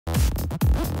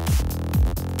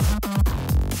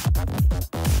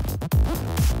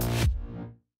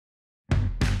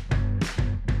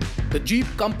The Jeep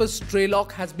Compass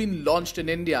Trailhawk has been launched in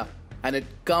India and it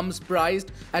comes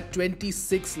priced at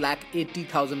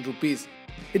 26,80,000 rupees.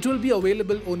 It will be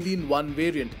available only in one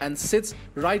variant and sits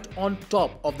right on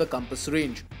top of the Compass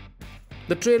range.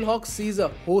 The Trailhawk sees a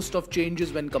host of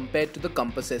changes when compared to the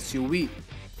Compass SUV,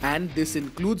 and this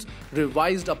includes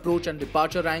revised approach and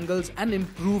departure angles and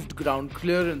improved ground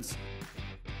clearance.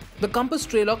 The Compass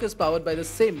Trailhawk is powered by the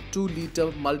same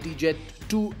 2-litre multi-jet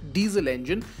 2 diesel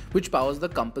engine which powers the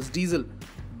Compass diesel,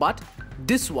 but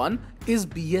this one is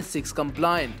BS6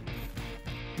 compliant.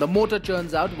 The motor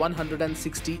churns out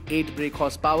 168 brake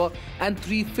horsepower and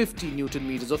 350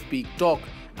 Nm of peak torque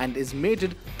and is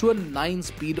mated to a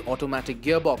 9-speed automatic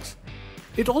gearbox.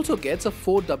 It also gets a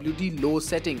 4WD low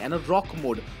setting and a rock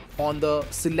mode on the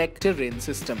select terrain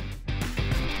system.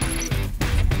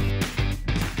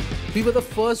 We were the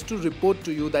first to report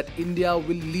to you that India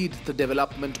will lead the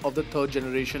development of the third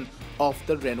generation of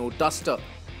the Renault Duster.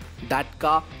 That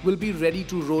car will be ready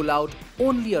to roll out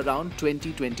only around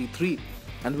 2023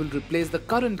 and will replace the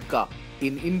current car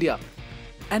in India,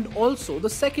 and also the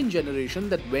second generation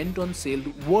that went on sale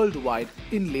worldwide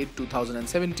in late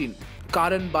 2017.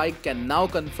 Carandbike can now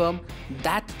confirm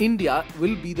that India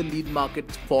will be the lead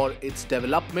market for its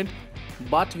development,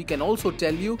 but we can also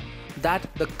tell you that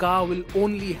the car will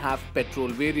only have petrol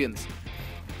variants.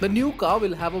 The new car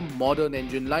will have a modern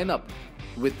engine lineup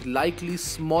with likely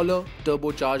smaller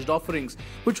turbocharged offerings,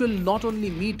 which will not only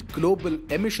meet global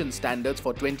emission standards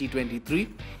for 2023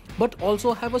 but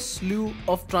also have a slew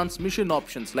of transmission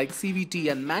options like CVT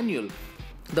and manual.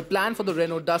 The plan for the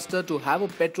Renault Duster to have a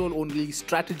petrol-only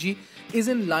strategy is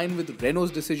in line with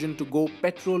Renault's decision to go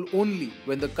petrol-only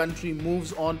when the country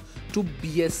moves on to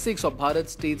BS6 or Bharat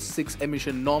Stage 6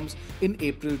 emission norms in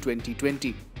April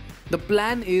 2020. The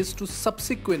plan is to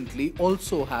subsequently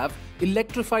also have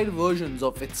electrified versions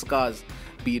of its cars,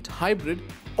 be it hybrid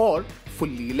or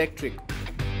fully electric.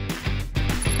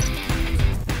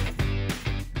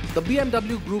 The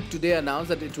BMW Group today announced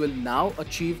that it will now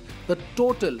achieve the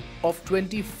total of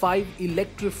 25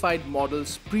 electrified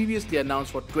models previously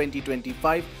announced for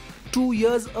 2025 2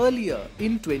 years earlier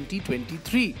in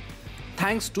 2023.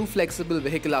 Thanks to flexible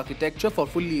vehicle architecture for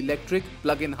fully electric,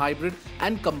 plug-in hybrid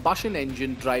and combustion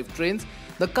engine drivetrains,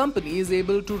 the company is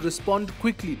able to respond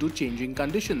quickly to changing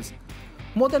conditions.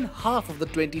 More than half of the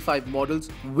 25 models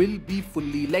will be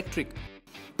fully electric.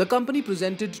 The company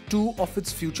presented 2 of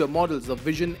its future models, the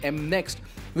Vision M Next,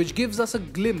 which gives us a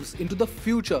glimpse into the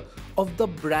future of the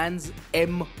brand's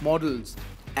M models.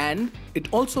 And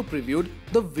it also previewed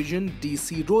the Vision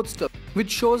DC Roadster,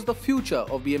 which shows the future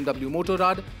of BMW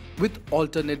Motorrad with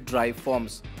alternate drive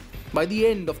forms. By the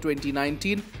end of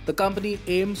 2019, the company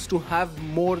aims to have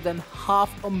more than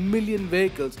 500,000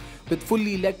 vehicles with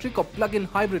fully electric or plug-in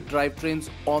hybrid drivetrains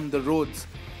on the roads.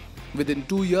 Within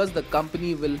 2 years, the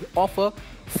company will offer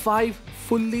 5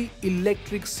 fully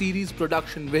electric series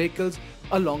production vehicles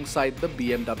alongside the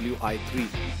BMW i3.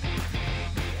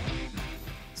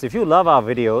 So if you love our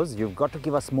videos, you've got to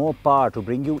give us more power to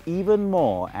bring you even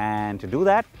more, and to do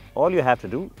that, all you have to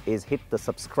do is hit the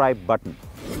subscribe button.